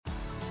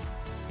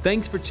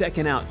Thanks for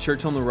checking out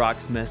Church on the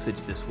Rock's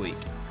message this week.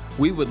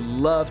 We would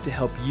love to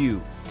help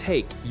you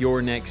take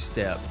your next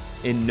step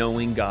in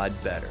knowing God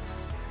better.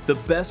 The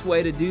best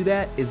way to do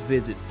that is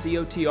visit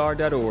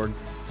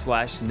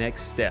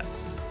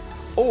cotr.org/nextsteps.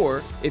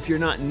 Or if you're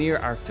not near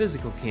our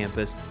physical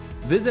campus,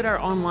 visit our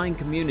online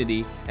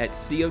community at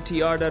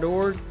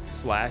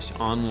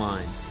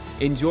cotr.org/online.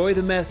 Enjoy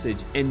the message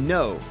and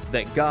know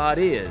that God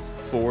is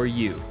for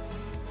you.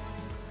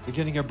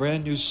 Beginning a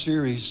brand new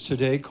series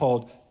today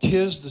called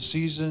 "'Tis the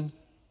Season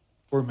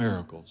for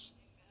Miracles."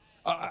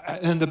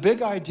 And the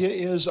big idea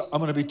is I'm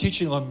going to be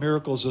teaching on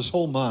miracles this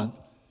whole month.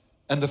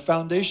 And the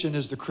foundation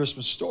is the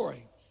Christmas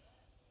story,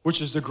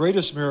 which is the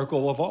greatest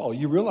miracle of all.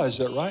 You realize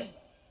that, right?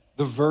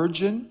 The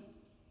virgin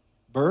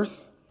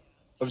birth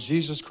of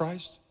Jesus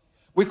Christ.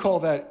 We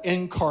call that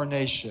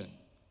incarnation.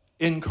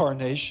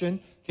 Incarnation.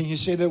 Can you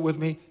say that with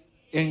me?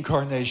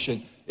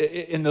 Incarnation.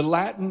 In the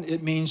Latin,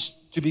 it means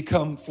to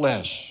become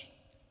flesh.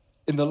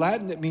 In the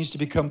Latin, it means to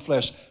become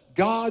flesh.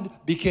 God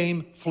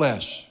became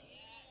flesh.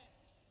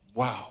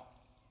 Wow.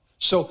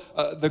 So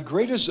the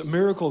greatest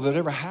miracle that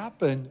ever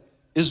happened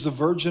is the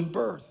virgin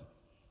birth.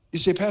 You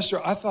say,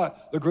 Pastor, I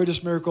thought the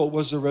greatest miracle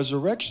was the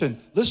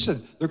resurrection.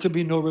 Listen, there can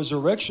be no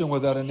resurrection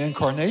without an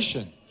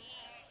incarnation.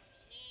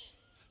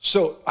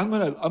 So I'm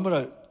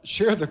gonna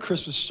share the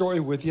Christmas story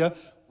with you.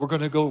 We're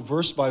gonna go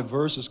verse by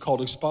verse. It's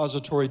called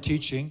expository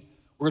teaching.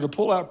 We're gonna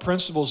pull out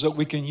principles that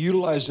we can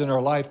utilize in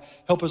our life,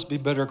 help us be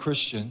better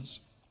Christians,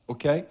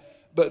 okay?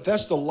 But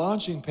that's the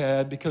launching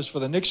pad, because for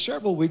the next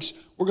several weeks,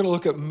 we're gonna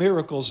look at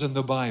miracles in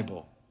the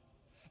Bible.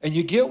 And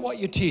you get what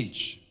you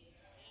teach.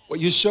 What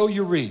you sow,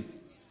 you reap.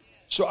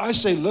 So I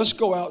say, let's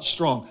go out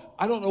strong.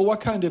 I don't know what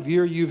kind of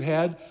year you've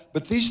had,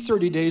 but these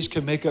 30 days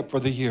can make up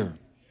for the year.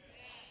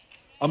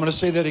 I'm going to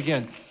say that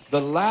again. The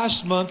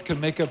last month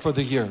can make up for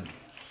the year.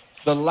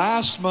 The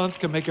last month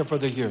can make up for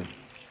the year.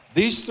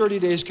 These 30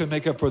 days can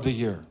make up for the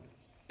year.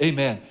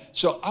 Amen.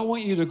 So I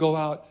want you to go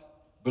out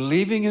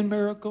believing in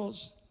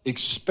miracles,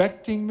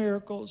 expecting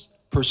miracles,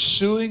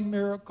 pursuing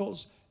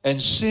miracles,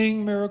 and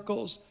seeing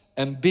miracles,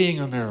 and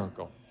being a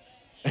miracle.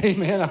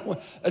 Amen.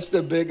 That's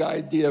the big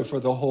idea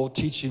for the whole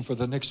teaching for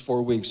the next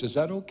 4 weeks. Is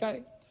that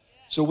okay?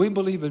 So we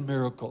believe in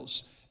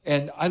miracles.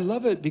 And I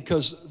love it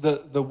because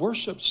the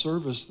worship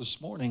service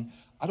this morning,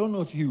 I don't know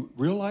if you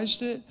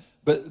realized it,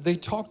 but they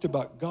talked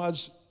about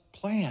God's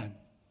plan.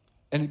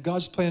 And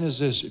God's plan is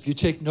this. If you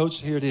take notes,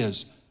 here it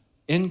is.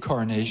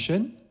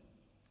 Incarnation.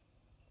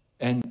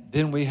 And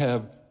then we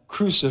have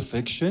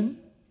crucifixion.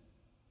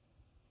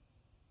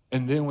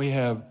 And then we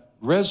have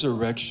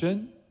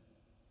resurrection.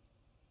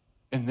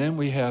 And then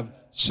we have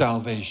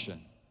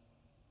salvation.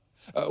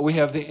 We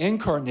have the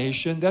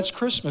incarnation. That's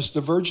Christmas,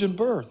 the virgin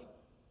birth.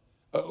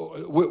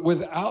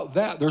 Without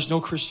that, there's no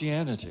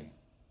Christianity.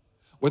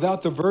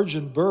 Without the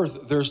virgin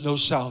birth, there's no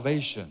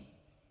salvation.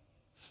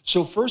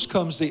 So first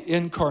comes the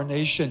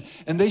incarnation.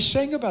 And they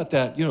sang about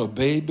that. You know,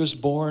 babe is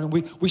born.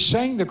 We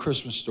sang the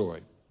Christmas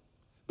story.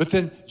 But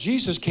then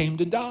Jesus came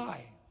to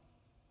die.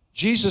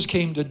 Jesus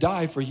came to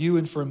die for you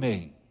and for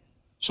me.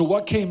 So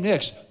what came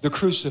next? The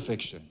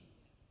crucifixion.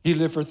 He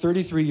lived for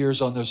 33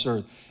 years on this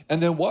earth.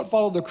 And then what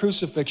followed the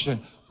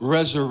crucifixion?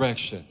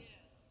 Resurrection.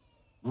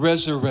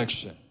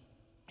 Resurrection.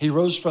 He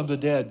rose from the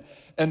dead.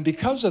 And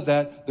because of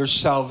that, there's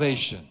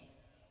salvation.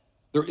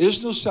 There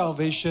is no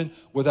salvation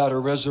without a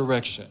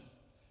resurrection.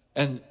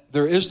 And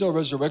there is no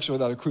resurrection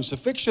without a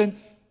crucifixion.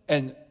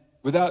 And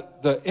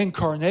without the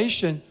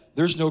incarnation,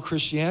 there's no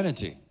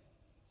Christianity.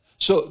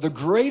 So the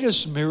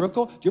greatest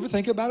miracle, do you ever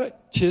think about it?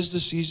 'Tis the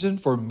season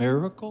for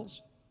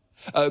miracles.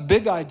 A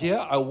big idea,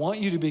 I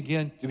want you to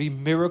begin to be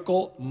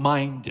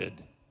miracle-minded.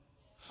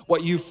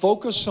 What you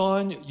focus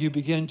on, you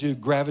begin to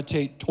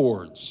gravitate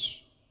towards.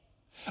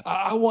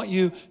 I want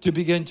you to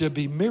begin to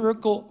be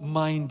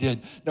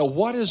miracle-minded. Now,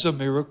 what is a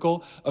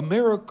miracle?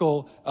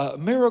 Miracle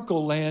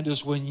land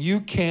is when you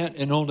can't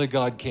and only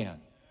God can.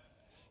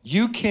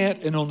 You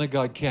can't and only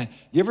God can.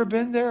 You ever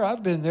been there?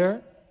 I've been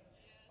there.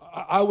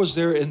 I was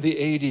there in the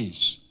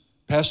 80s.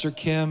 Pastor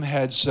Kim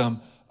had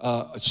some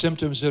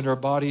symptoms in her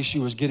body. She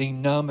was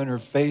getting numb in her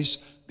face,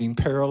 being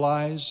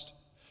paralyzed.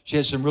 She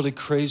had some really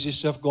crazy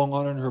stuff going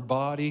on in her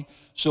body.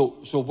 So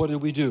what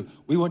did we do?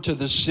 We went to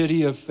the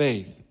City of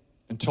Faith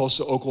in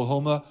Tulsa,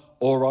 Oklahoma,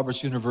 Oral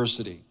Roberts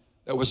University.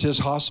 That was his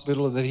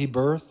hospital that he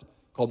birthed,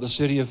 called the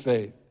City of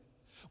Faith.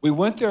 We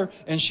went there,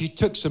 and she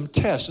took some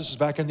tests. This is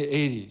back in the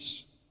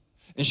 80s.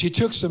 And she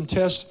took some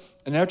tests,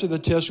 and after the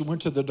test, we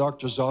went to the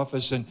doctor's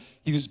office, and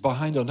he was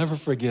behind, I'll never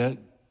forget,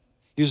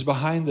 he was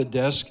behind the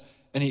desk,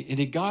 and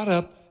he got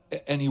up,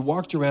 and he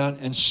walked around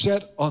and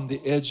sat on the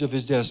edge of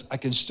his desk. I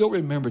can still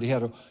remember it. He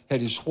had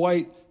his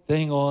white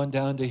thing on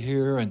down to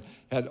here and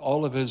had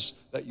all of his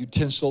that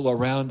utensil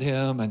around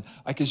him. And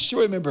I can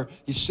still remember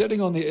he's sitting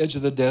on the edge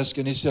of the desk,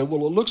 and he said,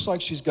 well, it looks like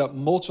she's got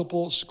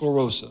multiple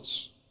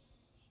sclerosis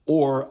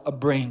or a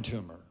brain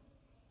tumor.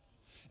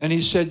 And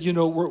he said, you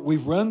know,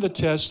 we've run the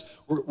test.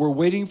 We're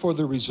waiting for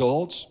the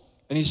results.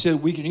 And he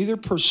said, we can either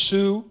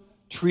pursue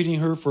treating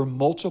her for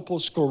multiple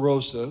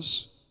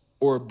sclerosis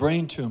or a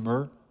brain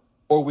tumor,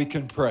 or we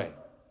can pray.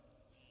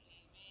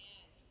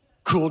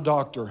 Cool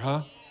doctor,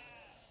 huh?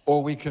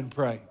 Or we can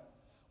pray.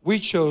 We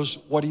chose,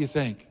 what do you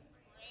think?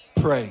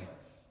 Pray.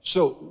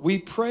 So we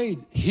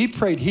prayed. He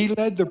prayed. He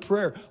led the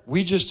prayer.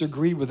 We just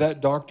agreed with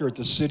that doctor at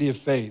the City of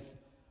Faith,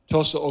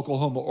 Tulsa,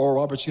 Oklahoma, Oral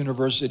Roberts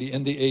University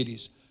in the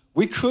 80s.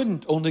 We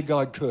couldn't, only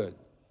God could.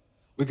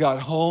 We got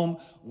home.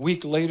 A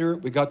week later,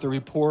 we got the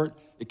report.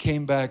 It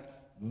came back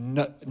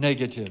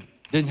negative.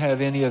 Didn't have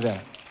any of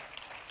that.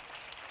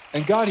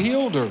 And God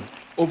healed her.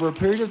 Over a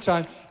period of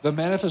time, the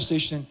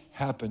manifestation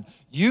happened.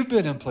 You've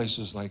been in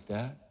places like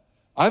that.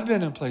 I've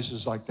been in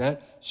places like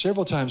that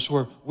several times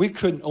where we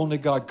couldn't, only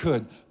God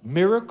could.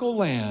 Miracle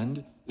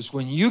land is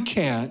when you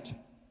can't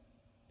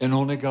and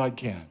only God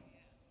can.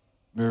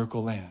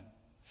 Miracle land.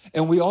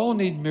 And we all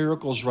need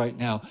miracles right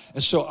now.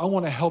 And so I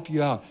want to help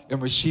you out in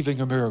receiving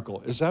a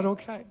miracle. Is that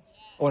okay?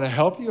 I want to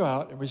help you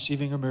out in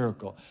receiving a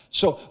miracle.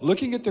 So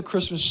looking at the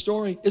Christmas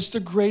story, it's the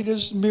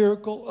greatest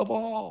miracle of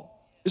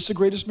all. It's the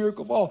greatest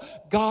miracle of all.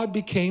 God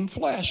became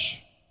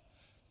flesh.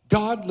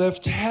 God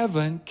left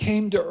heaven,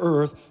 came to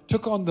earth,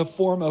 took on the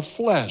form of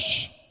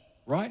flesh,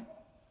 right?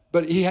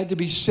 But he had to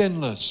be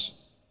sinless.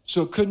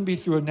 So it couldn't be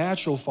through a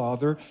natural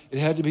father. It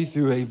had to be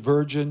through a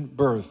virgin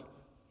birth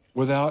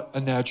without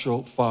a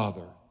natural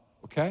father,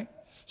 okay?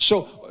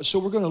 So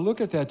we're going to look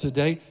at that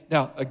today.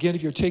 Now, again,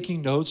 if you're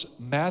taking notes,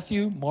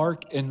 Matthew,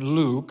 Mark, and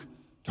Luke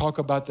talk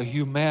about the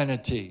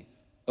humanity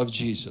of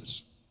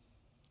Jesus.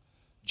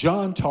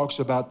 John talks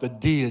about the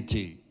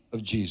deity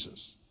of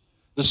Jesus.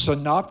 The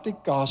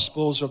synoptic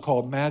gospels are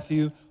called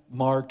Matthew,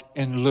 Mark,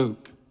 and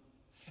Luke.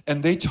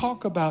 And they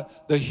talk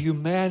about the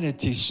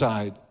humanity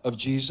side of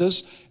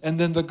Jesus. And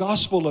then the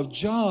Gospel of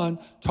John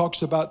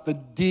talks about the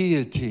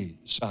deity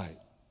side.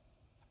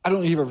 I don't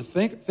know if you ever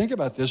think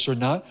about this or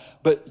not,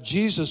 but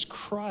Jesus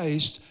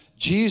Christ,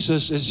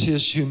 Jesus is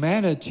his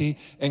humanity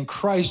and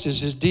Christ is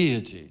his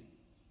deity.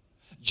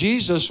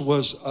 Jesus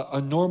was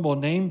a normal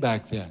name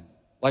back then,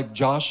 like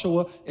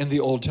Joshua in the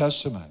Old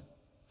Testament.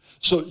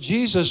 So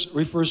Jesus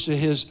refers to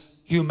his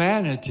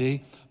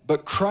humanity,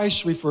 but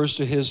Christ refers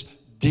to his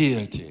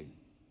deity.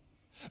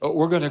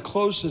 We're going to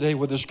close today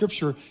with a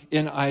scripture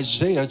in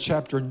Isaiah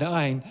chapter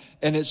 9,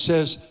 and it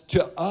says,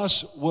 to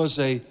us was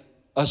a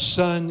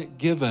son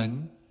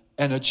given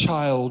and a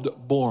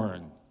child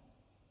born.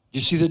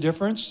 You see the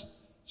difference?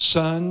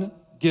 Son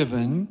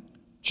given,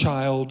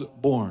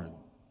 child born.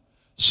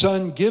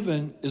 Son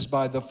given is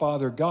by the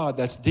Father God,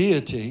 that's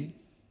deity,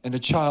 and a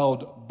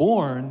child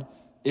born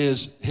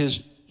is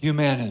his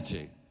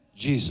humanity,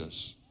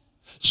 Jesus.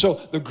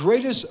 So the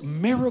greatest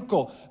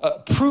miracle,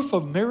 proof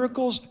of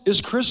miracles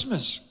is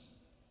Christmas.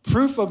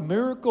 Proof of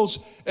miracles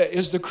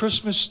is the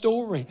Christmas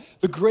story.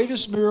 The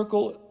greatest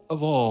miracle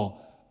of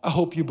all. I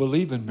hope you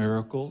believe in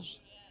miracles.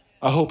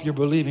 I hope you're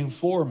believing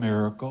for a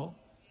miracle.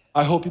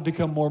 I hope you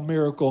become more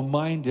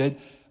miracle-minded.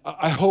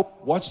 I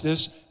hope, watch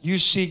this, you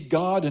see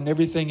God in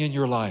everything in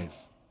your life.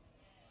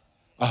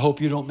 I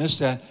hope you don't miss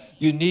that.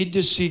 You need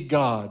to see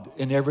God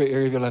in every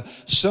area of your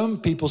life.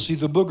 Some people see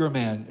the booger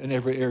man in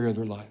every area of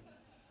their life.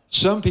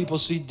 Some people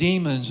see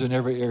demons in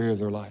every area of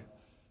their life.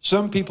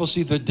 Some people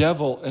see the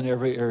devil in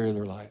every area of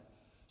their life.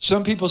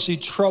 Some people see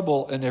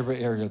trouble in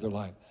every area of their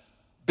life.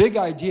 Big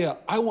idea,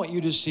 I want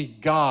you to see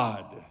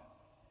God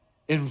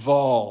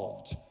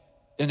involved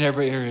in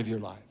every area of your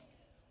life.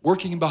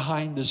 Working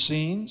behind the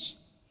scenes,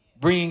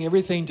 bringing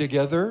everything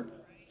together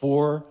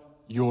for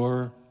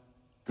your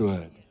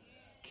good.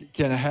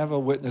 Can I have a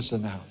witness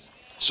in the house?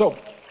 So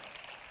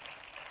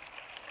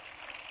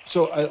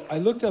I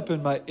looked up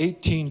in my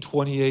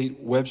 1828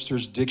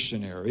 Webster's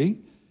Dictionary,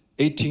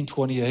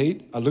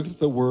 1828, I looked at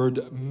the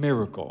word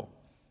miracle,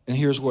 and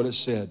here's what it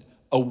said,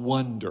 a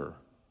wonder,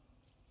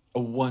 a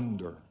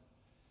wonder.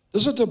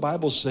 Doesn't the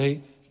Bible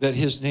say that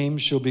his name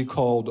shall be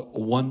called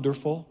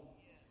Wonderful?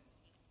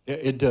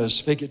 It does,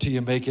 fake it till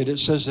you make it. It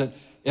says that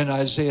in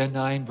Isaiah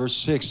 9, verse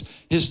 6,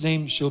 his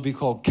name shall be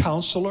called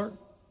Counselor,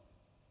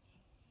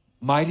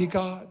 Mighty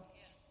God,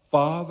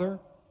 Father,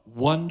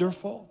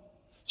 Wonderful.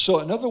 So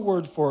another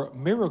word for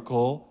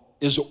miracle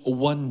is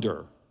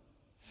wonder.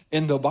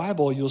 In the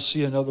Bible, you'll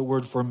see another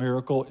word for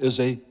miracle is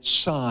a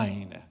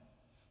sign.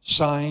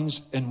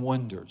 Signs and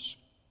wonders.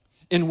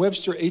 In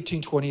Webster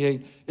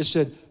 1828, it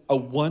said a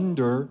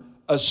wonder,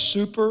 a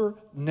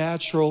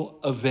supernatural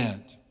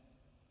event.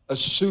 A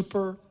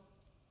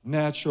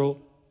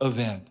supernatural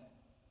event.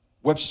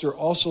 Webster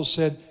also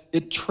said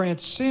it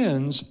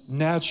transcends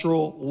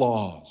natural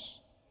laws.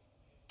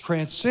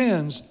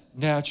 Transcends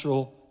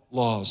natural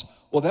laws.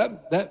 Well,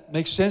 that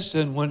makes sense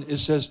then when it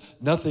says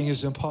nothing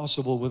is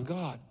impossible with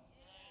God.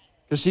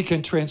 Because he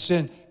can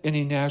transcend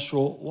any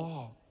natural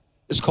law.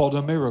 It's called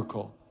a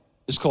miracle.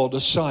 It's called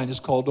a sign. It's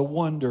called a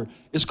wonder.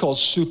 It's called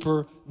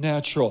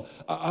supernatural.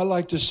 I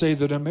like to say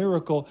that a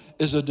miracle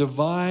is a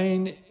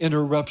divine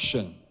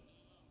interruption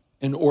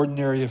in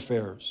ordinary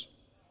affairs.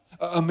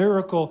 A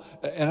miracle,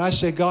 and I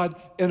say, God,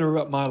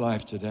 interrupt my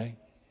life today.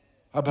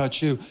 How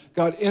about you?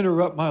 God,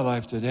 interrupt my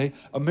life today.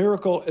 A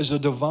miracle is a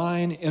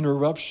divine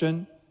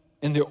interruption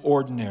in the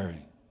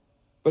ordinary.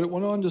 But it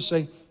went on to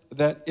say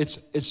that it's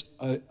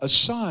a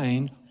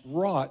sign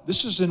wrought.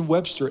 This is in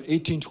Webster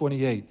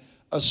 1828.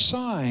 a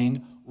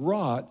sign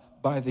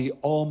wrought by the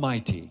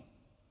Almighty.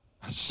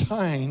 A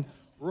sign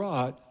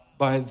wrought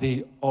by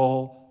the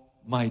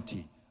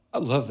Almighty. I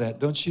love that,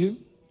 don't you?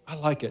 I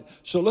like it.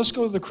 So let's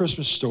go to the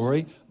Christmas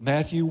story,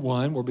 Matthew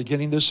 1. We're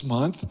beginning this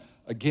month.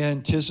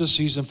 Again, 'tis a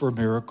season for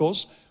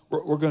miracles.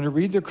 We're going to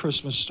read the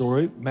Christmas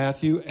story,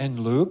 Matthew and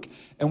Luke,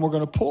 and we're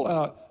going to pull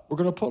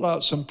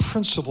out some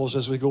principles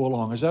as we go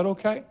along. Is that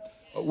okay?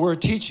 We're a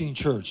teaching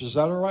church. Is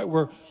that all right?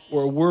 We're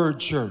a word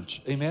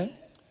church. Amen?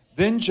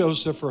 Then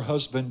Joseph, her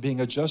husband,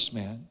 being a just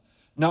man,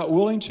 not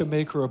willing to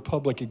make her a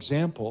public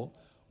example,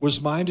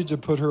 was minded to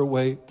put her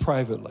away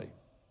privately.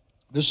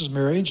 This is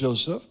Mary and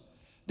Joseph.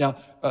 Now,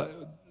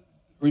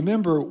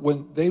 remember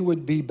when they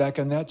would be back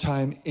in that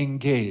time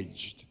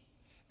engaged.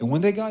 And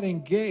when they got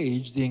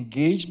engaged, the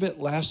engagement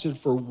lasted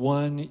for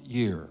 1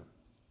 year.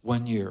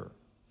 1 year.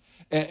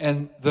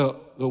 And the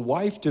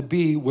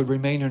wife-to-be would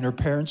remain in her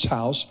parents'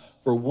 house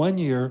for 1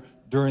 year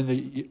during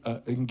the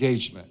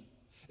engagement.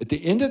 At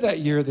the end of that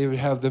year, they would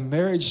have the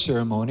marriage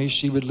ceremony.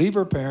 She would leave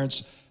her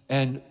parents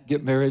and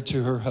get married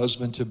to her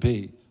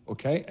husband-to-be,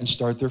 okay, and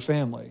start their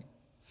family.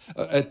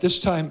 At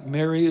this time,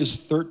 Mary is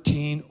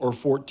 13 or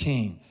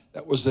 14.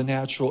 That was the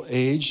natural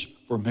age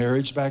for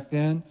marriage back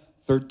then,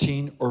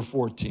 13 or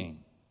 14.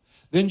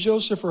 Then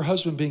Joseph, her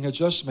husband, being a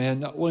just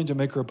man, not willing to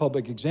make her a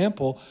public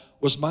example,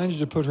 was minded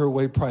to put her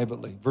away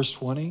privately. Verse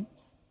 20.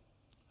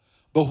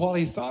 But while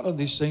he thought on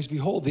these things,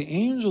 behold, the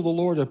angel of the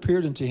Lord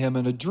appeared unto him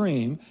in a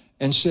dream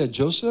and said,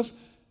 Joseph,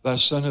 thou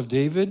son of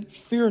David,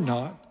 fear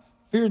not,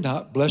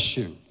 bless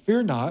you,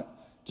 fear not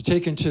to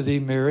take unto thee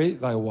Mary,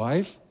 thy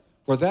wife,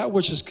 for that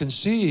which is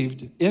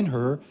conceived in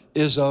her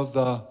is of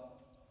the,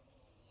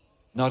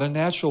 not a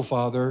natural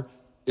father,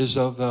 is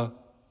of the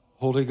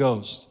Holy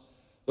Ghost.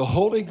 The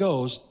Holy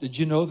Ghost, did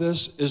you know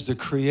this, is the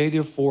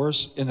creative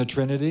force in the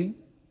Trinity?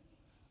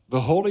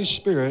 The Holy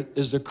Spirit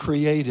is the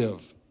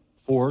creative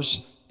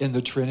force in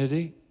the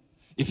Trinity.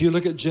 If you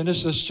look at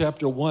Genesis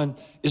chapter 1,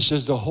 it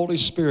says the Holy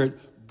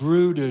Spirit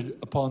brooded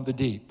upon the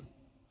deep.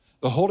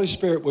 The Holy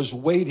Spirit was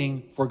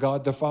waiting for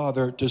God the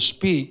Father to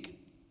speak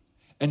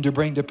and to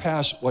bring to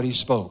pass what he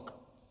spoke.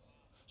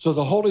 So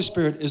the Holy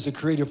Spirit is the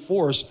creative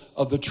force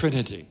of the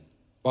Trinity,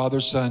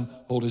 Father, Son,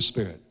 Holy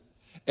Spirit.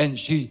 And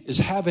she is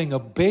having a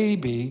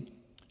baby.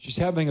 She's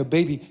having a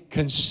baby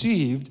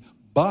conceived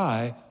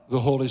by the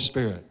Holy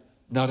Spirit,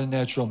 not a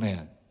natural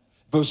man.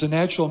 If it was a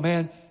natural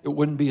man, it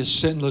wouldn't be a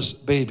sinless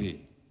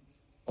baby.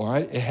 All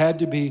right? It had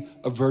to be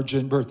a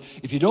virgin birth.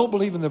 If you don't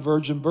believe in the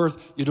virgin birth,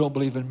 you don't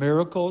believe in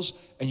miracles,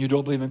 and you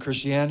don't believe in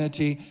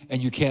Christianity,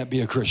 and you can't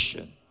be a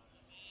Christian.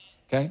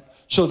 Okay?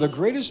 So the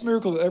greatest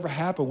miracle that ever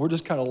happened, we're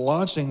just kind of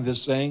launching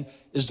this thing,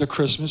 is the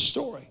Christmas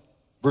story.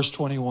 Verse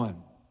 21.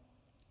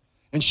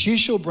 And she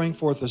shall bring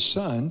forth a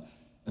son,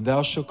 and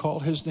thou shalt call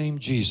his name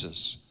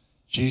Jesus.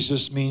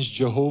 Jesus means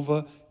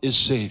Jehovah is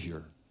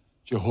Savior.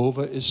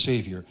 Jehovah is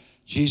Savior.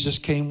 Jesus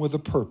came with a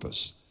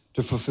purpose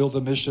to fulfill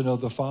the mission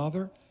of the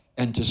Father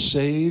and to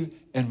save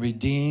and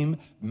redeem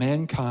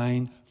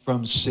mankind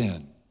from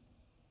sin.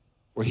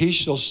 For he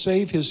shall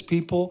save his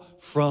people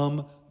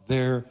from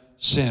their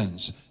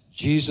sins.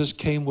 Jesus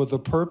came with a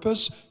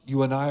purpose.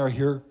 You and I are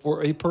here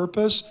for a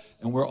purpose,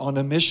 and we're on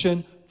a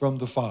mission from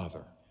the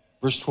Father.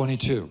 Verse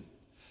 22.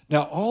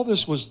 Now, all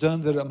this was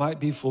done that it might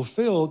be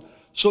fulfilled.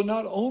 So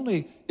not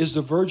only is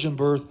the virgin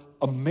birth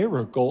a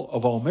miracle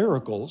of all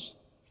miracles,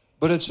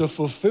 but it's a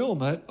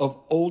fulfillment of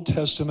Old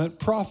Testament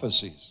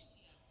prophecies.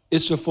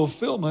 It's a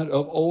fulfillment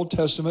of Old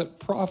Testament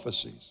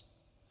prophecies.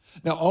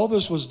 Now, all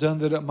this was done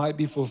that it might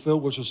be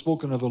fulfilled, which was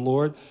spoken of the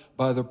Lord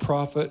by the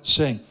prophet,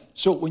 saying.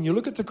 So when you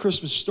look at the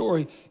Christmas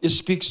story, it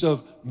speaks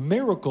of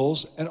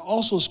miracles and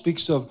also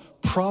speaks of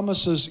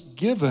promises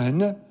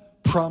given,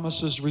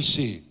 promises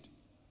received.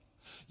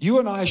 You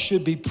and I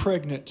should be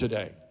pregnant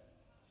today,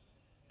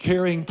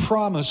 carrying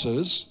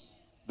promises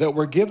that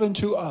were given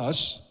to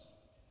us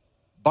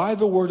by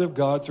the Word of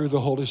God through the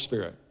Holy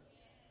Spirit.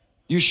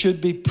 You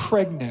should be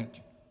pregnant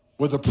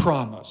with a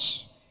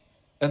promise.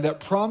 And that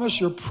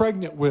promise you're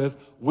pregnant with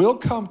will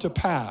come to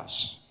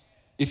pass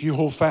if you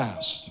hold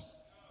fast,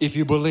 if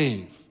you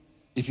believe,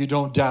 if you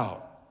don't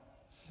doubt.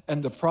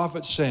 And the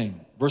prophet saying,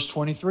 verse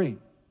 23,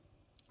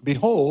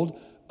 behold,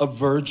 a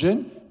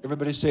virgin,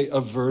 everybody say,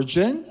 a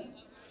virgin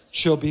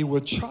shall be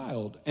with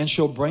child and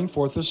shall bring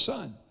forth a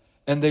son.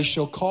 And they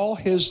shall call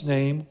his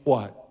name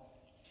what?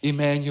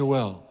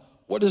 Emmanuel.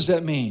 What does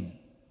that mean?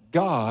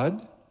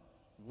 God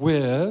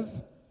with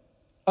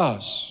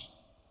us.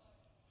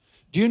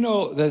 Do you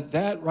know that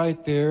that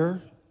right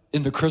there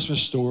in the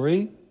Christmas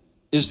story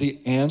is the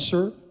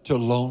answer to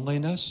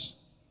loneliness?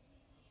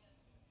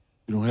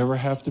 You don't ever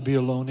have to be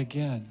alone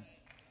again.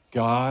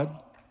 God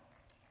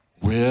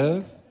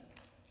with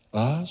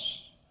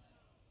us.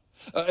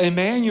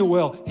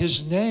 Emmanuel,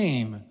 his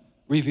name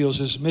reveals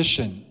his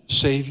mission,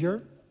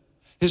 Savior.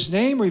 His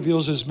name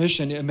reveals his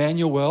mission,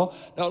 Emmanuel,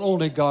 not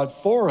only God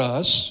for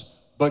us,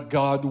 but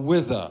God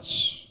with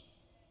us.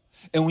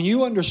 And when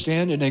you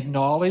understand and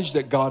acknowledge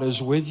that God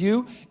is with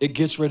you, it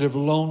gets rid of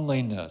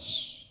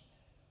loneliness.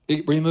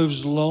 It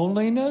removes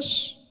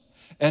loneliness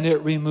and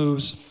it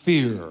removes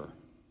fear.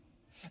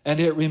 and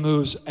it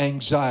removes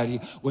anxiety.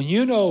 When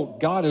you know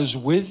God is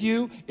with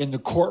you in the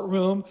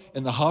courtroom,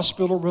 in the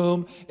hospital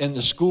room, in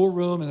the school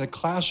room, in the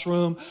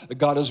classroom, that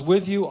God is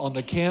with you on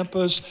the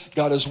campus,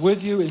 God is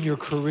with you in your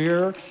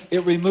career,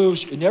 it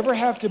removes, you never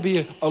have to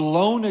be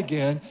alone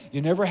again,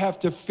 you never have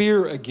to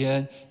fear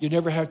again, you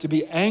never have to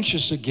be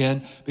anxious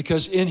again,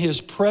 because in His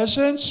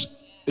presence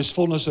is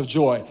fullness of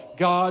joy.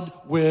 God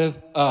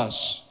with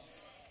us.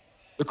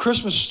 The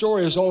Christmas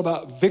story is all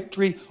about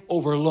victory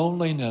over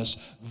loneliness,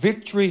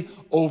 victory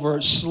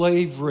over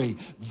slavery,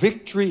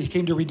 victory. He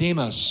came to redeem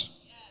us.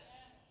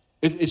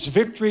 It's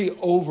victory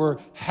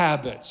over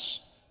habits,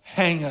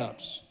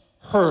 hang-ups,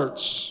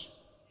 hurts.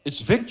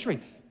 It's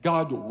victory.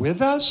 God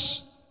with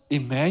us,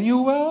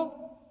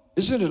 Emmanuel.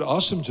 Isn't it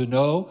awesome to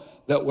know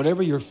that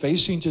whatever you're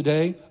facing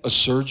today, a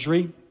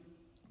surgery,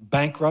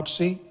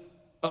 bankruptcy,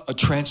 a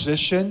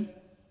transition,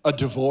 a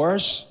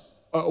divorce,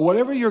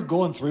 whatever you're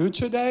going through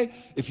today,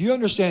 if you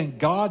understand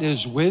God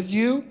is with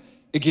you,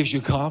 it gives you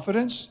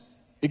confidence,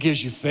 it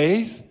gives you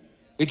faith,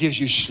 it gives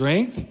you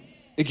strength,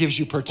 it gives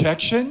you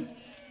protection.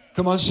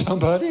 Come on,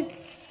 somebody.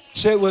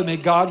 Say it with me.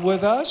 God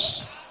with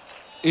us,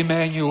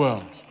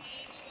 Emmanuel.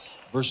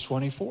 Verse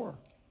 24.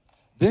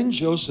 Then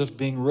Joseph,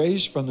 being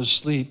raised from the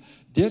sleep,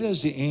 did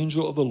as the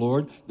angel of the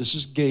Lord, this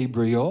is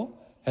Gabriel,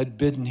 had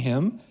bidden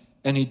him,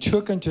 and he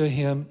took unto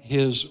him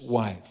his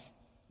wife.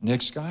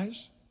 Next,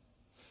 guys.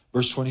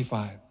 Verse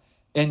 25,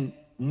 and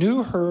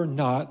knew her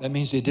not, that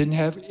means they didn't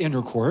have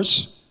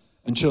intercourse,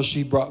 until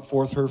she brought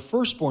forth her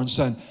firstborn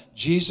son.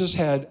 Jesus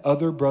had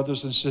other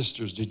brothers and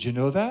sisters. Did you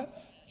know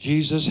that?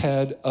 Jesus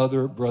had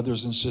other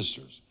brothers and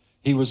sisters.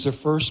 He was the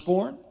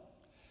firstborn.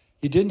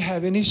 He didn't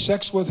have any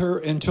sex with her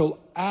until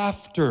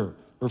after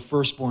her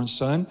firstborn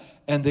son,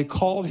 and they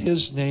called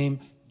his name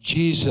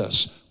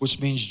Jesus,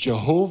 which means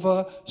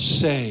Jehovah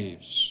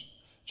saves.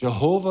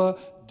 Jehovah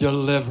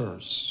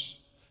delivers.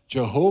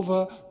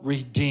 Jehovah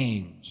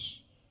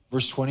redeems.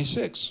 Verse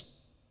 26.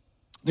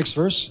 Next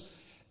verse.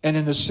 And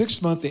in the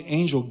 6th month, the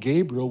angel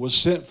Gabriel was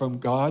sent from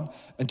God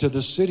unto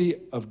the city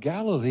of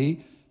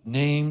Galilee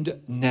named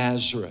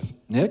Nazareth.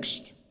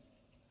 Next.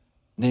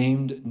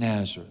 Named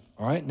Nazareth.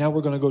 All right, now we're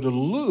going to go to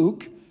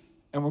Luke,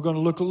 and we're going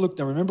to look.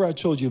 Now, remember I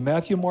told you,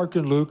 Matthew, Mark,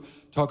 and Luke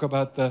talk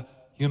about the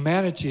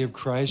humanity of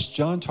Christ.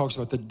 John talks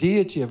about the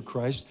deity of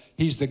Christ.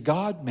 He's the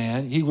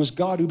God-man. He was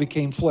God who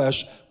became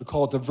flesh. We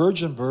call it the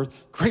virgin birth.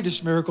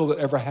 Greatest miracle that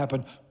ever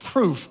happened.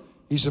 Proof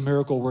He's a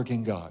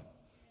miracle-working God.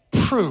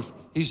 Proof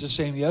He's the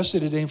same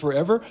yesterday, today, and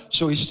forever,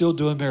 so He's still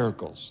doing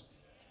miracles.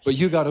 But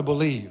you got to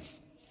believe.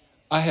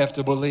 I have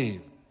to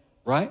believe,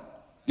 right?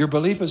 Your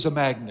belief is a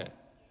magnet.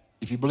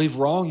 If you believe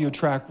wrong, you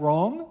attract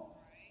wrong.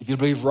 If you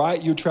believe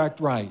right, you attract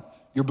right.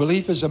 Your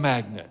belief is a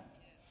magnet.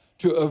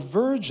 To a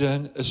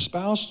virgin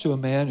espoused to a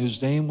man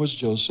whose name was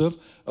Joseph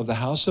of the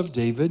house of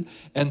David,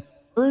 and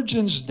the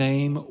virgin's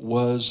name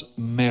was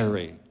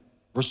Mary.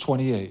 Verse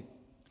 28.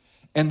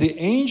 And the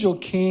angel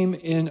came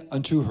in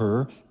unto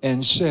her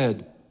and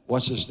said,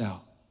 watch this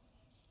now.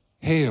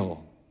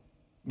 Hail,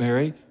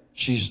 Mary.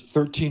 She's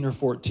 13 or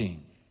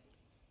 14.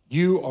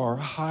 You are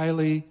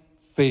highly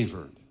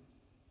favored,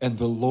 and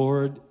the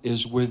Lord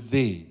is with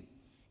thee.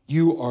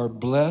 You are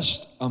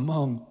blessed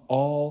among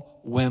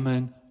all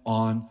women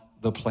on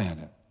the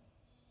planet.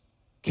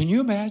 Can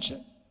you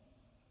imagine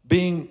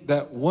being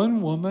that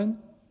one woman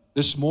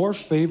that's more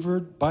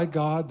favored by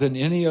God than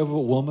any other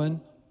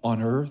woman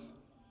on earth?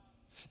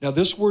 Now,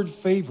 this word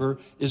favor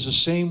is the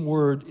same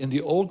word in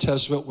the Old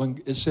Testament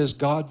when it says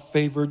God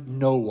favored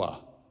Noah.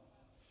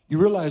 You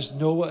realize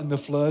Noah and the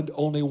flood,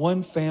 only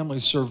one family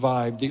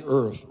survived the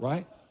earth,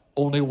 right?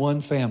 Only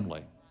one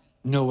family,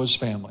 Noah's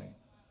family.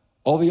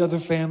 All the other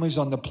families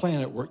on the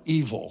planet were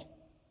evil,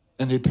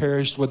 and they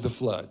perished with the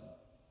flood.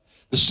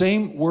 The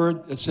same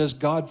word that says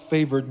God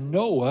favored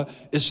Noah,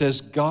 it says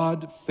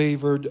God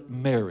favored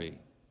Mary.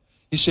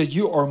 He said,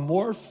 you are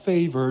more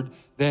favored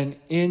than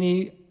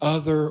any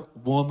other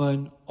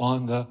woman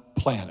on the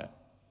planet.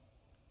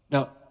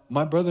 Now,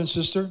 my brother and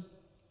sister,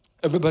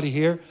 everybody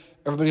here,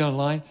 everybody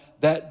online,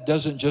 that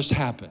doesn't just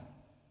happen.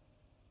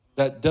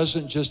 That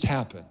doesn't just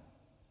happen.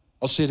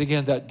 I'll say it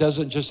again, that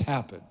doesn't just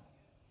happen.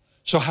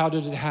 So how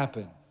did it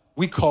happen?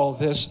 We call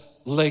this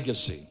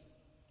legacy.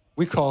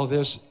 We call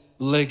this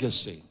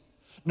legacy.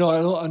 No,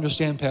 I don't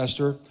understand,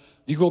 Pastor.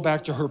 You go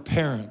back to her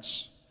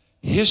parents.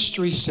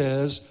 History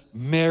says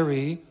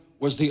Mary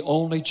was the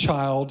only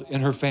child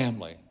in her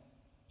family.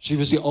 She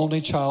was the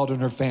only child in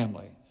her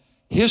family.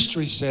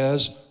 History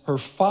says her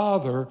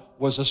father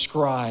was a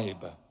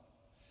scribe.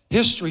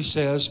 History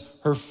says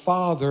her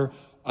father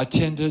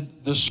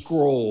attended the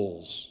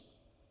scrolls.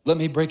 Let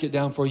me break it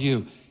down for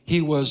you.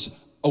 He was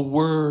a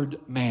word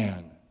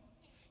man.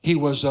 He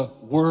was a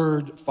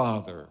word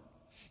father.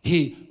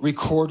 He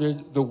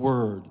recorded the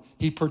word.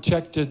 He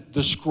protected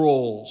the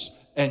scrolls,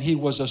 and he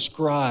was a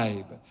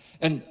scribe.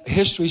 And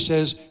history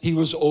says he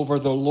was over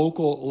the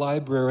local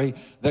library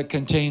that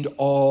contained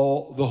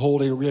all the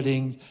holy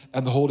readings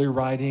and the holy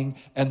writing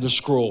and the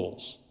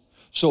scrolls.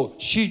 So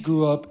she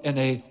grew up in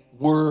a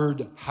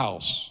word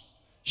house.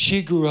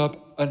 She grew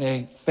up in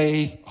a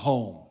faith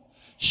home.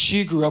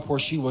 She grew up where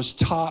she was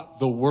taught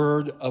the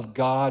word of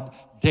God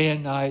day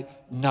and night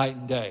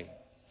and day.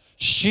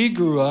 She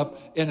grew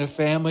up in a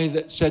family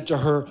that said to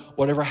her,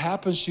 whatever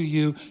happens to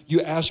you,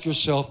 you ask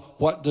yourself,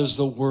 what does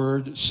the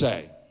word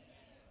say?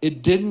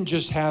 It didn't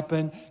just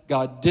happen.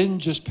 God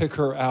didn't just pick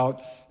her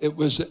out. It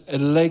was a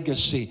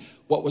legacy.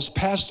 What was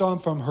passed on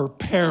from her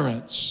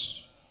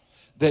parents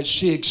that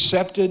she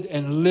accepted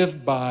and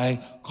lived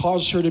by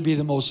caused her to be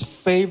the most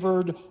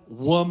favored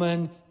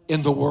woman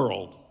in the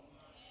world.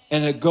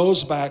 And it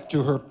goes back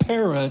to her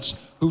parents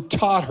who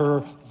taught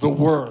her the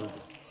word.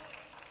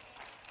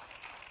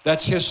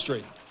 That's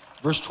history.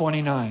 Verse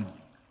 29.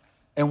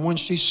 And when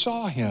she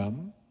saw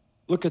him,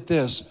 look at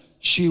this,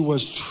 she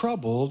was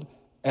troubled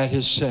at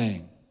his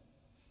saying.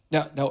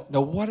 Now,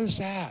 what is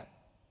that?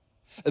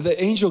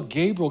 The angel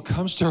Gabriel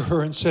comes to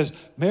her and says,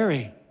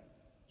 Mary,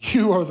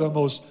 you are the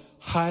most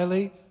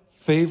highly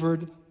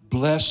favored,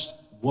 blessed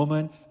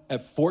woman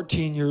at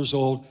 14 years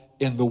old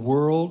in the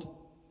world.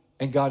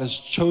 And God has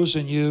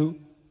chosen you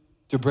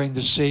to bring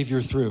the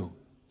Savior through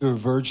a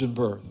virgin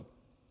birth.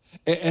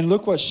 And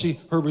look what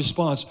her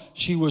response,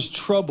 she was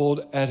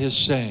troubled at his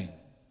saying.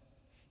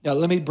 Now,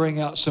 let me bring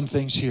out some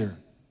things here.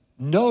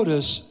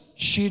 Notice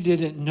she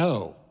didn't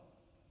know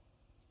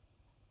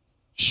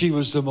she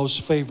was the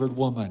most favored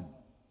woman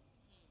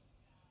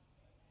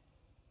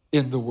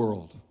in the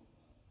world.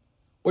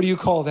 What do you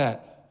call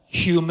that?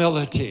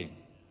 Humility.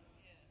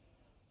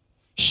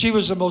 She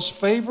was the most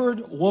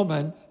favored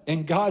woman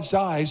in God's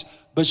eyes,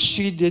 but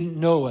she didn't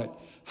know it.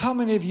 How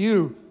many of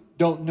you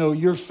don't know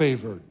you're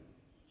favored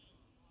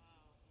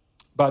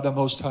by the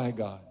Most High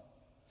God?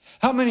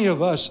 How many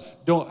of us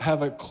don't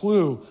have a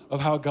clue of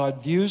how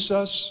God views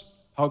us,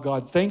 how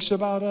God thinks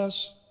about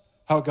us,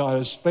 how God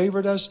has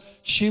favored us?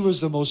 She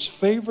was the most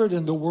favored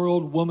in the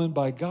world woman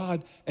by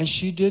God, and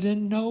she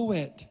didn't know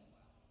it.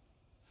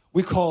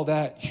 We call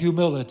that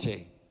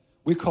humility.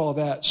 We call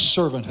that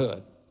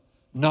servanthood,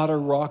 not a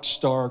rock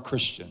star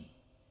Christian.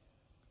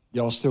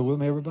 Y'all still with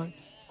me, everybody?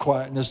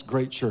 Quiet in this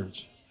great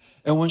church.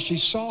 And when she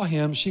saw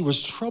him, she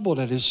was troubled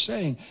at his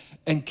saying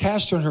and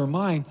cast in her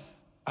mind,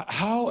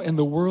 how in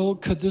the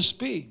world could this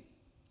be?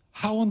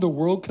 How in the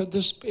world could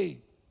this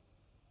be?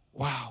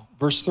 Wow.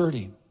 Verse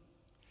 30.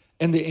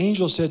 And the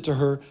angel said to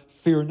her,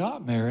 fear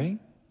not, Mary,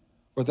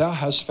 for thou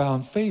hast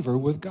found favor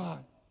with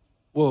God.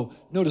 Well,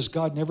 notice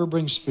God never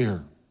brings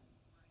fear.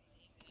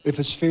 If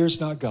it's fear,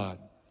 it's not God.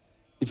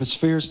 If it's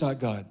fear, it's not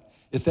God.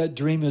 If that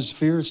dream is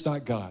fear, it's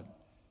not God.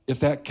 If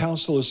that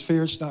counsel is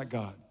fear, it's not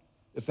God.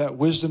 If that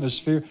wisdom is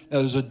fear. Now,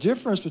 there's a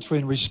difference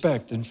between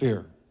respect and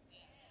fear,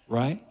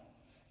 right?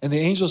 And the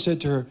angel said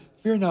to her,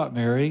 fear not,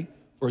 Mary,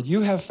 for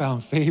you have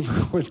found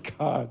favor with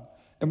God.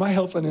 Am I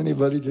helping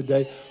anybody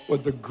today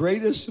with the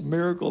greatest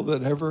miracle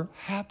that ever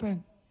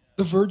happened?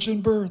 The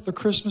virgin birth, the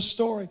Christmas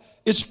story.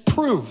 It's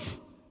proof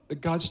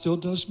that God still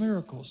does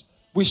miracles.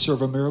 We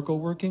serve a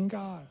miracle-working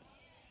God.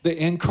 The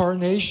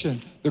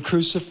incarnation, the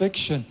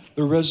crucifixion,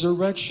 the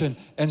resurrection,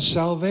 and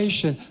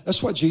salvation.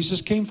 That's what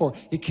Jesus came for.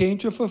 He came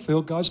to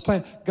fulfill God's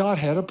plan. God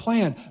had a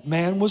plan.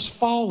 Man was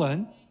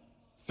fallen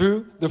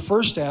through the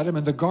first Adam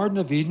in the Garden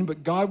of Eden,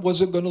 but God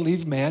wasn't going to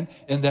leave man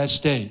in that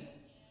state.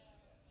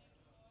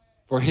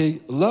 For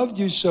he loved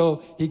you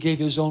so, he gave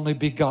his only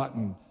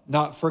begotten,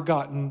 not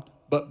forgotten,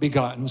 but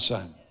begotten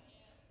Son.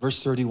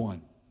 Verse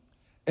 31.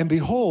 And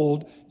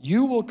behold,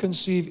 you will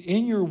conceive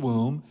in your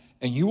womb,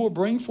 and you will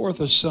bring forth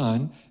a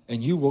son,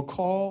 and you will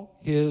call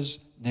his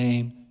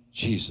name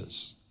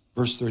Jesus.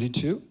 Verse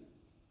 32.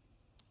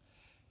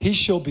 He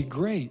shall be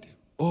great.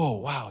 Oh,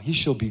 wow. He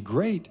shall be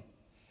great.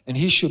 And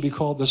he shall be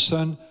called the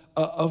Son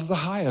of the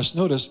Highest.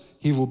 Notice,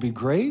 he will be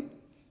great.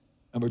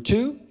 Number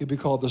 2, he'll be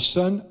called the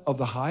Son of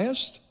the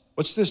Highest.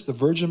 What's this? The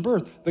virgin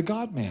birth, the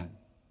God-man.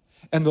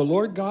 And the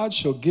Lord God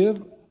shall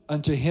give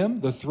unto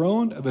him the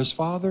throne of his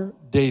father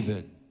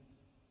David,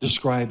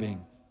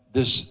 describing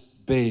this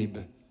babe,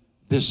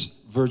 this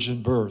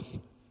virgin birth.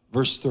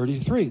 Verse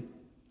 33,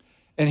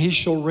 and he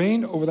shall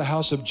reign over the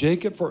house of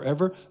Jacob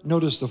forever.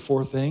 Notice the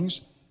 4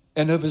 things.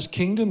 And of his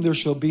kingdom there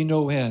shall be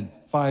no end.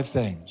 5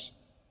 things.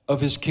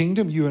 Of his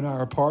kingdom you and I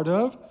are part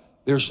of,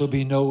 there shall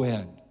be no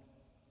end.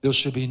 There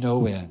shall be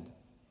no end.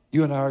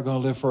 You and I are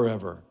going to live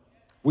forever.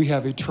 We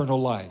have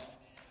eternal life.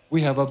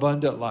 We have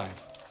abundant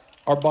life.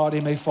 Our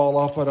body may fall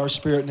off, but our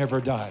spirit never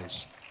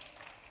dies.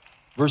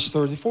 Verse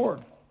 34,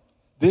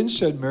 then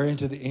said Mary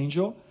unto the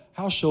angel,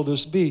 how shall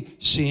this be,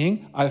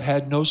 seeing I've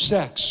had no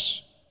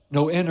sex,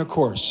 no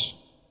intercourse?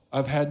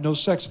 I've had no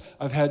sex.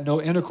 I've had no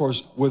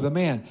intercourse with a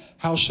man.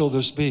 How shall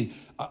this be?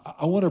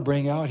 I want to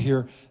bring out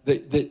here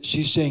that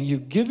she's saying,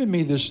 you've given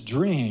me this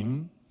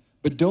dream,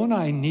 but don't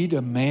I need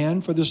a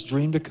man for this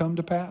dream to come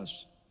to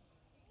pass?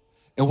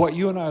 And what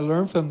you and I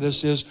learn from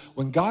this is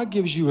when God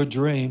gives you a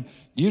dream,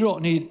 you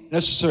don't need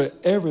necessarily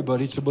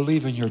everybody to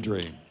believe in your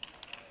dream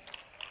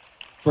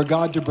for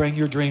God to bring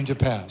your dream to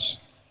pass.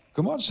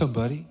 Come on,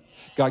 somebody.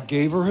 God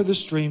gave her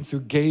this dream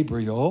through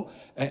Gabriel,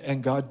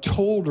 and God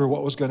told her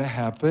what was going to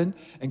happen,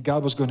 and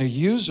God was going to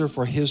use her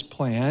for his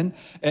plan.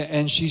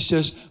 And she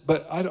says,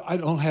 but I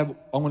don't have,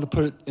 I'm going to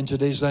put it in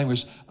today's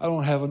language, I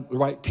don't have the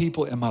right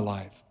people in my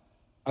life.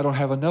 I don't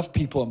have enough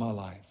people in my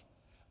life.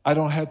 I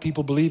don't have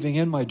people believing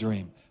in my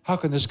dream. How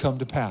can this come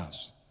to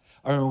pass?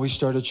 I remember we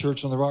started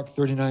Church on the Rock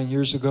 39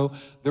 years ago.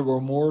 There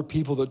were more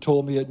people that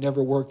told me it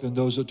never worked than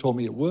those that told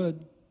me it would.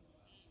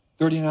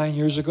 39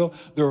 years ago,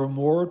 there were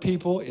more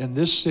people in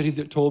this city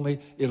that told me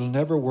it'll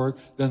never work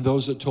than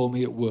those that told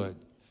me it would.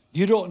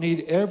 You don't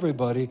need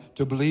everybody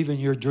to believe in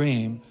your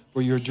dream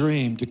for your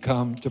dream to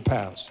come to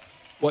pass.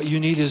 What you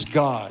need is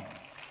God.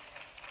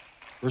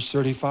 Verse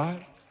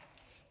 35.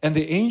 And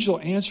the angel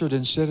answered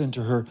and said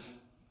unto her,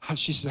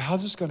 she said,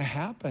 how's this going to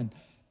happen?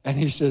 And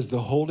he says, the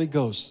Holy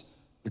Ghost,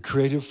 the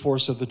creative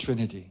force of the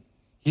Trinity,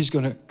 he's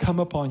going to come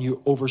upon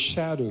you,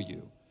 overshadow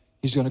you.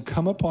 He's going to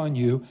come upon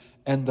you,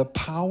 and the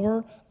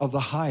power of the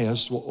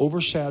highest will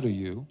overshadow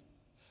you.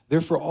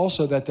 Therefore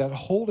also that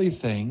holy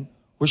thing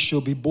which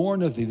shall be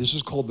born of thee, this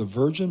is called the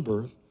virgin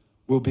birth,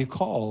 will be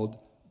called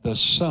the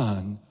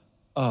Son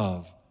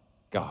of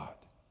God.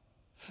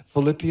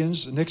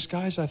 Philippians, next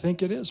guys, I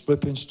think it is,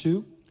 Philippians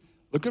 2.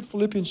 Look at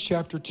Philippians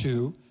chapter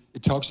 2.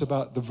 It talks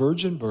about the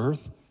virgin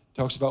birth. It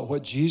talks about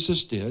what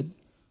Jesus did,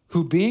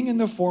 who being in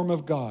the form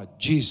of God,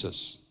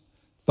 Jesus,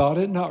 thought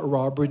it not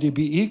robbery to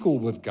be equal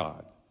with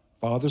God,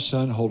 Father,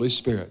 Son, Holy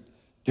Spirit.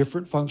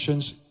 Different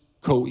functions,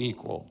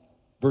 co-equal.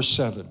 Verse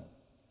 7.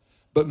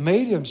 But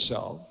made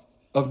himself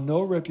of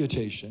no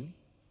reputation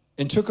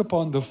and took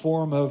upon the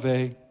form of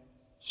a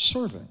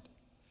servant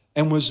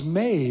and was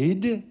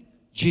made,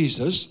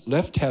 Jesus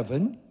left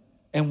heaven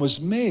and was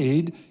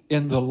made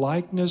in the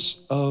likeness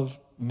of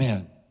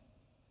men.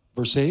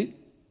 Verse 8.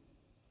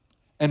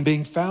 And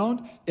being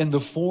found in the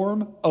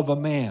form of a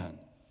man,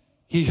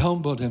 he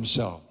humbled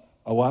himself.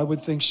 Oh, I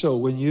would think so.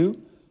 When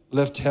you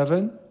left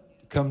heaven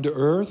to come to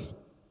earth,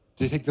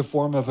 to take the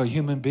form of a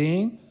human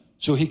being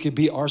so he could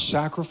be our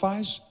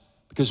sacrifice,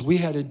 because we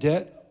had a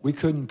debt we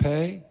couldn't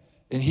pay,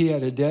 and he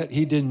had a debt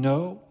he didn't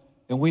know,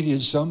 and we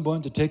needed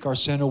someone to take our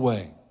sin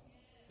away,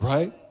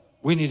 right?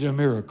 We needed a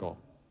miracle,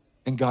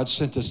 and God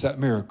sent us that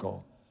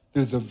miracle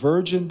through the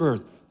virgin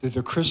birth, through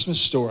the Christmas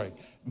story.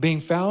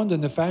 Being found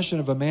in the fashion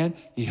of a man,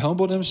 he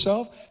humbled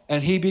himself,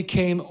 and he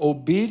became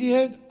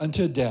obedient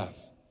unto death,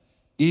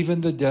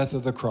 even the death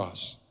of the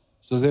cross.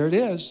 So there it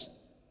is,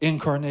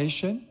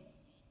 incarnation,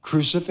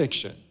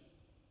 crucifixion,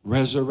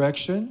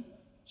 resurrection,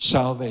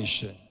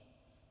 salvation.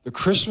 The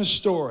Christmas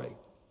story,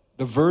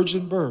 the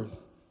virgin birth,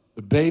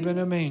 the babe in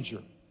a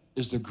manger,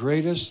 is the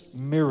greatest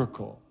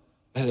miracle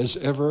that has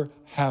ever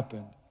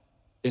happened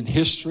in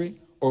history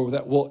or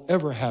that will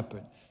ever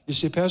happen. You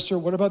say, Pastor,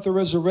 what about the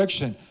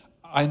resurrection?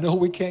 I know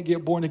we can't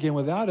get born again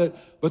without it,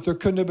 but there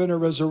couldn't have been a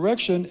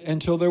resurrection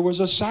until there was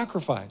a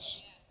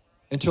sacrifice,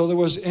 until there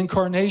was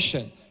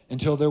incarnation,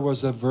 until there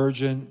was a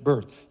virgin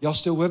birth. Y'all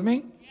still with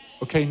me?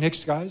 Okay,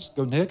 next, guys.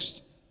 Go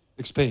next.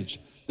 Next page.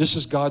 This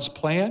is God's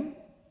plan.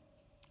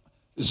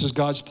 This is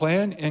God's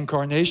plan.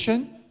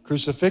 Incarnation,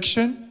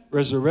 crucifixion,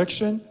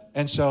 resurrection,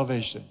 and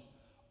salvation.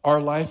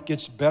 Our life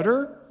gets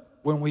better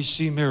when we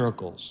see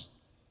miracles.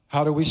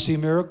 How do we see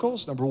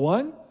miracles? Number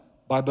one,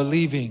 by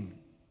believing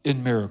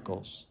in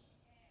miracles.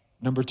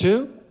 Number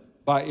two,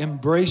 by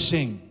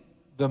embracing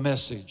the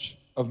message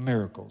of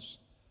miracles.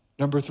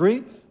 Number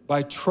three,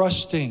 by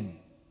trusting.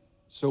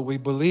 So we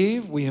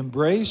believe, we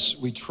embrace,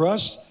 we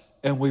trust,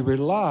 and we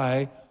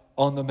rely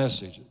on the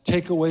message.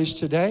 Takeaways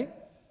today.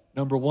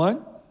 Number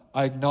one,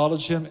 I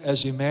acknowledge him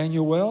as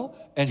Emmanuel,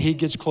 and he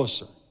gets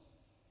closer.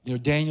 You know,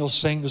 Daniel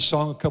sang the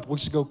song a couple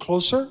weeks ago,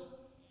 Closer.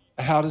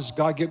 How does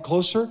God get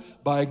closer?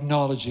 By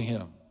acknowledging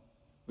him.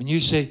 When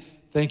you say,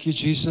 thank you,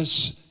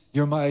 Jesus,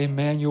 you're my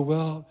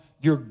Emmanuel,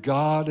 you're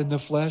God in the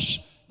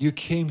flesh, you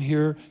came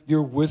here,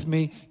 you're with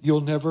me,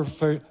 you'll never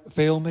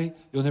fail me,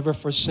 you'll never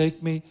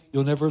forsake me,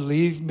 you'll never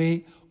leave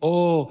me.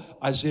 Oh,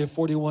 Isaiah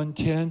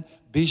 41:10,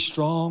 be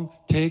strong,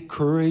 take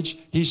courage,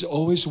 he's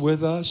always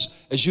with us.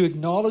 As you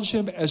acknowledge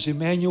him as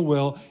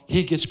Emmanuel,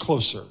 he gets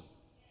closer.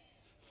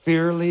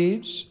 Fear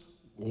leaves,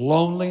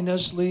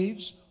 loneliness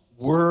leaves,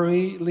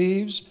 worry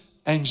leaves,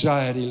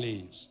 anxiety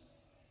leaves.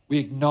 We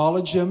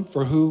acknowledge him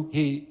for who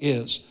he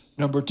is.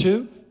 Number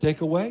two,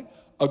 takeaway,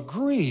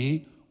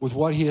 agree with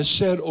what he has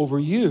said over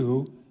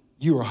you.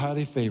 You are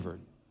highly favored.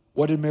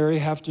 What did Mary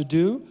have to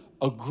do?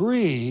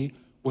 Agree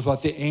with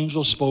what the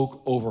angel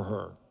spoke over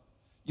her.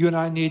 You and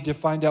I need to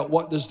find out,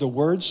 what does the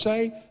word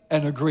say,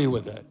 and agree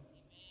with it.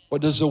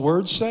 What does the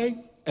word say?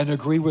 And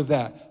agree with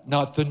that.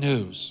 Not the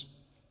news.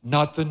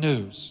 Not the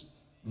news.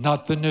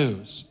 Not the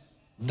news.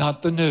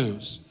 Not the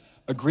news.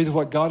 Agree with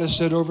what God has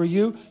said over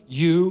you.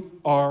 You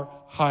are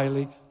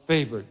highly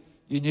favored.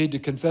 You need to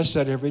confess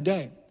that every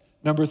day.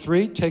 Number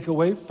three, take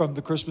away from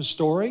the Christmas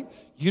story.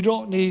 You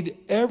don't need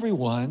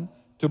everyone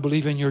to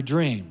believe in your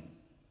dream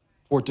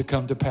for it to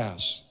come to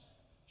pass.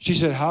 She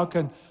said, how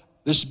can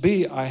this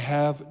be? I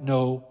have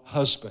no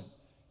husband.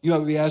 You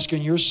might be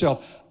asking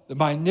yourself,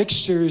 my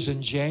next series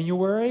in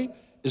January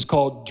is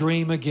called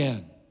Dream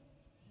Again.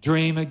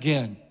 Dream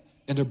again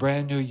in a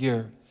brand new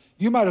year.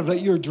 You might have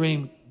let your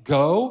dream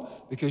go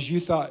because you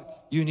thought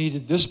you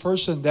needed this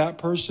person, that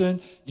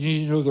person. You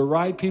needed to know the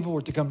right people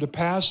were to come to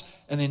pass,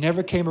 and they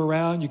never came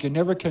around. You can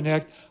never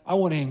connect. I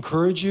want to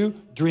encourage you,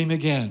 dream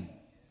again.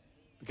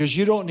 Because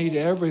you don't need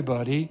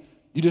everybody.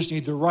 You just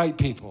need the right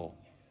people.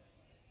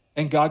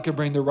 And God can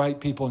bring the right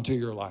people into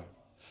your life.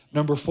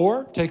 Number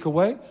 4,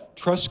 takeaway,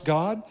 trust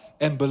God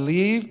and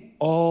believe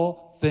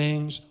all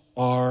things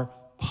are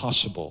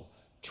possible.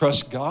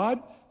 Trust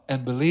God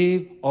and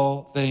believe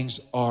all things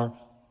are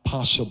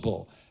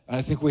possible. And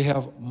I think we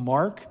have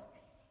Mark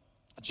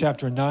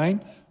chapter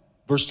 9,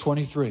 verse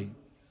 23.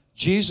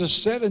 Jesus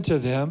said unto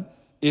them,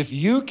 if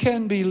you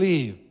can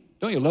believe,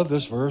 don't you love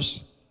this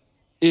verse?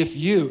 If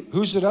you,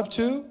 who's it up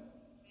to?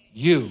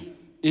 You.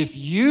 If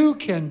you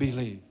can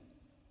believe,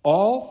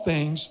 all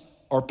things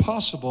are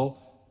possible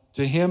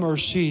to him or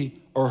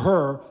she or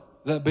her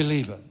that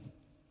believeth.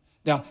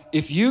 Now,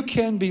 if you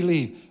can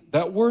believe,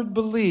 that word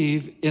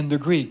believe in the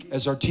Greek,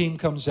 as our team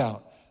comes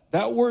out,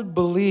 that word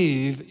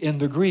believe in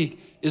the Greek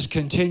is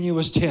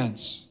continuous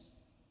tense.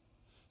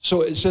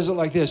 So it says it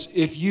like this,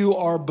 if you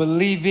are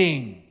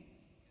believing,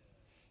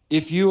 my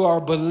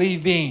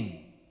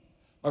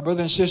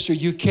brother and sister,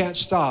 you can't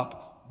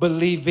stop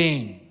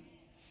believing.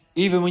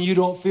 Even when you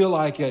don't feel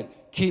like it,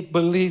 keep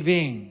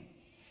believing.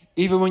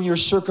 Even when your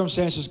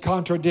circumstances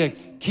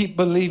contradict, keep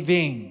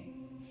believing.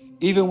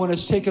 Even when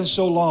it's taken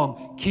so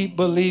long, keep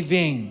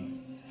believing.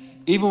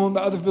 Even when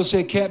other people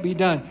say it can't be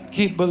done,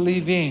 keep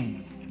believing.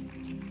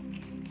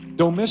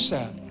 Don't miss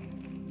that.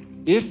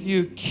 If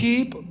you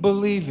keep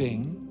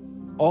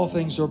believing, all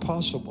things are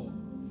possible.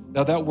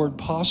 Now that word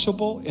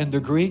possible in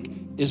the Greek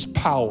is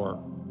power.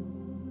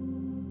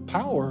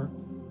 Power?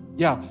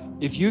 Yeah,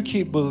 if you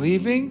keep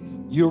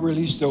believing, you'll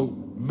release the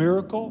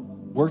miracle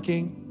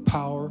working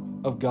power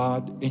of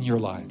God in your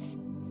life.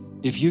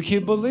 If you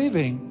keep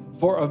believing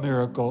for a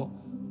miracle,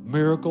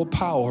 miracle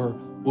power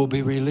will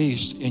be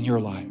released in your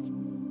life.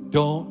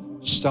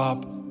 Don't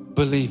stop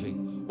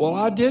believing. Well,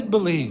 I did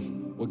believe.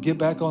 Well, get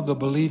back on the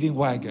believing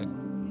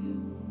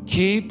wagon.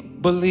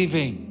 Keep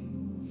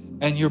believing.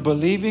 And your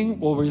believing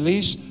will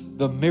release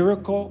the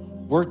miracle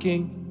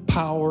working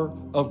power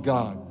of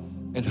God.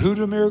 And who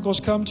do miracles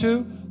come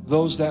to?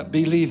 Those that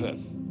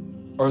believeth,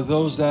 or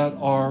those that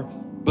are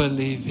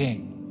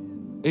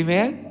believing.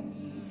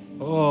 Amen?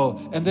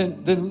 Oh, and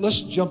then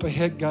let's jump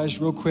ahead, guys,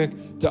 real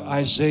quick to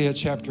Isaiah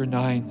chapter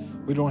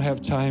 9. We don't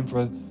have time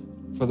for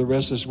the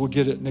rest of this. We'll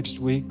get it next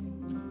week.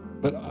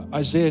 But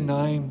Isaiah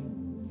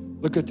 9,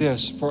 look at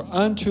this. For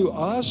unto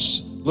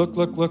us, look,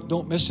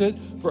 don't miss it.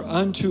 For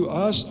unto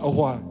us a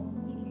what?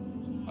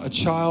 A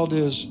child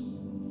is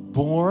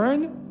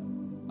born.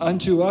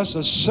 Unto us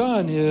a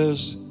son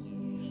is,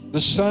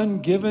 the son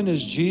given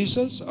is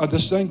Jesus, or the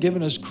son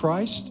given is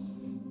Christ,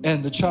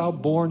 and the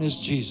child born is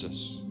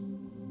Jesus.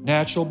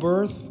 Natural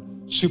birth,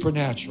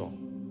 supernatural,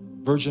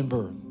 virgin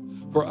birth.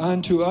 For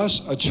unto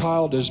us a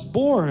child is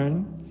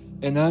born,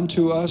 and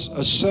unto us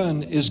a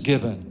son is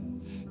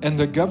given. And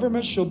the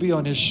government shall be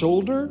on his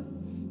shoulder,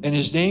 and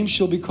his name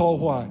shall be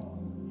called what?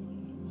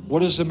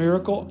 What is a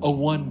miracle? A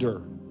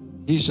wonder.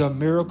 He's a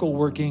miracle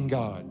working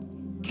God.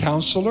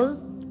 Counselor,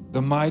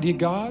 the mighty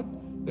God,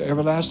 the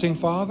everlasting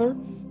Father.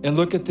 And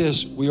look at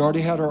this. We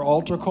already had our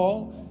altar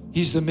call.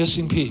 He's the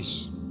missing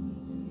piece.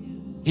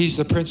 He's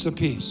the Prince of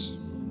Peace.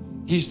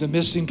 He's the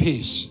missing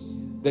piece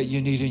that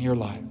you need in your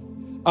life.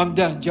 I'm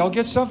done. Did y'all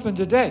get something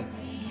today?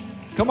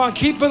 Come on,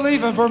 keep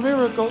believing for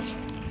miracles.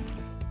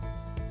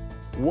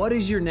 What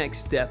is your next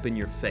step in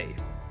your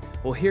faith?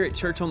 Well, here at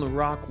Church on the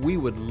Rock, we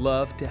would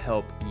love to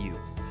help you.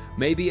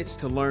 Maybe it's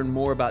to learn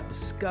more about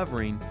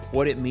discovering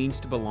what it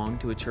means to belong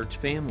to a church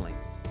family,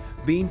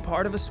 being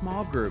part of a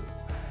small group,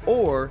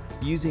 or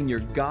using your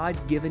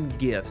God-given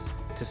gifts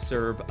to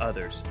serve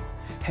others.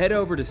 Head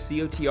over to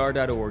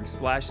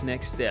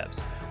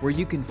cotr.org/nextsteps, where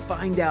you can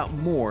find out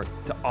more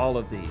to all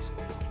of these.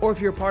 Or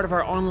if you're a part of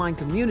our online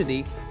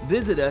community,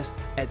 visit us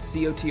at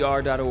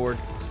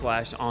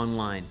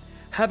cotr.org/online.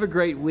 Have a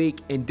great week,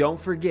 and don't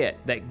forget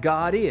that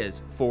God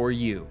is for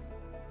you.